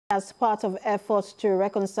As part of efforts to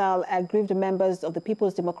reconcile aggrieved members of the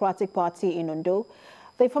People's Democratic Party in Ondo,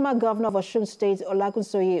 the former governor of Osun State,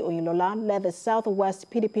 Olagunsoye Oyinlola, led the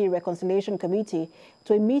Southwest PDP Reconciliation Committee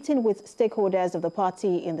to a meeting with stakeholders of the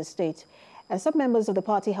party in the state. And some members of the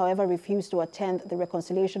party, however, refused to attend the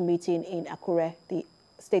reconciliation meeting in Akure, the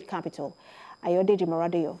state capital. Ayodeji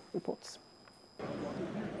Moradeyo reports.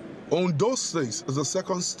 Ondo State is the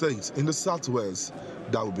second state in the southwest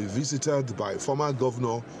that will be visited by former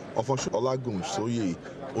governor of Osun, Olagunsoye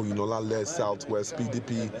Oyinlola-led Southwest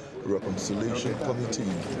PDP Reconciliation Committee.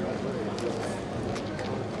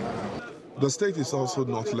 The state is also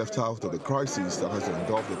not left out of the crisis that has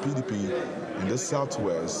engulfed the PDP in the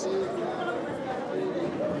southwest.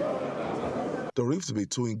 The rift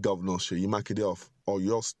between Governor Seyi Makinde of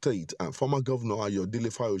Oyo State and former Governor Ayodele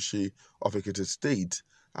Fayose of Ekiti State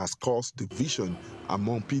has caused division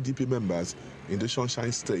among PDP members in the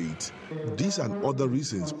Sunshine State. These and other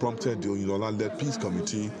reasons prompted the Oyinlola-led Peace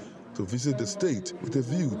Committee to visit the state with a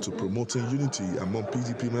view to promoting unity among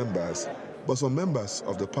PDP members. But some members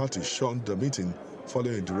of the party shunned the meeting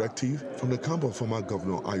following a directive from the camp of former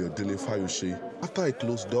Governor Ayodele Fayose. After a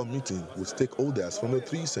closed-door meeting with stakeholders from the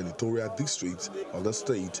 3 senatorial districts of the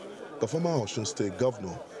state, the former Osun State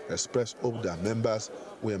Governor expressed hope that members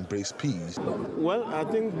will embrace peace. Well, I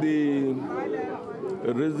think the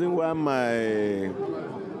reason why my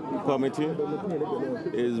committee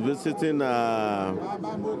is visiting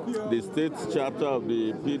the state chapter of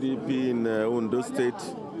the PDP in Ondo State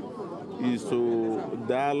is to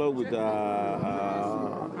dialogue with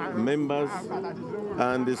members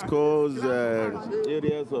and discuss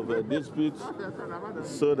areas of dispute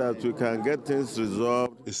so that we can get things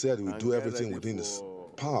resolved. He said we do everything within his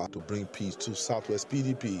power to bring peace to Southwest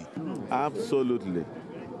PDP. Absolutely.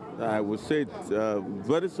 I would say it's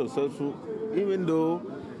very successful, even though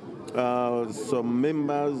some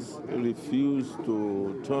members refuse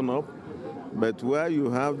to turn up. But where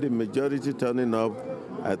you have the majority turning up,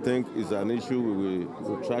 I think is an issue we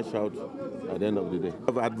will trash out at the end of the day.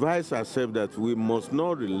 I've advised ourselves that we must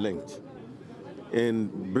not relent in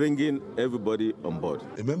bringing everybody on board.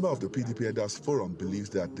 A member of the PDP Elders Forum believes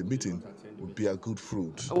that the meeting would be a good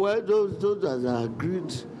fruit. Well, those that are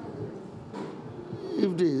agreed,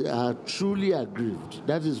 if they are truly aggrieved,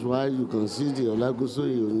 that is why you can see the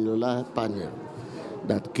Olagunsoye Oyinlola panel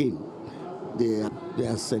that came. They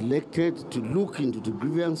are selected to look into the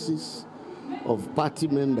grievances of party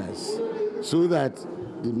members so that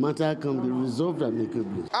the matter can be resolved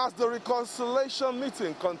amicably. As the reconciliation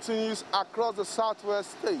meeting continues across the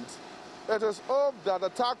southwest state, it is hoped that the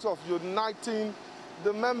task of uniting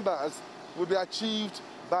the members will be achieved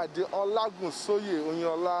by the Olagunsoye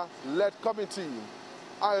Oyinlola-led committee.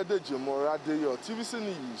 Ayodeji Moradeyo, TVC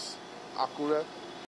News, Akure.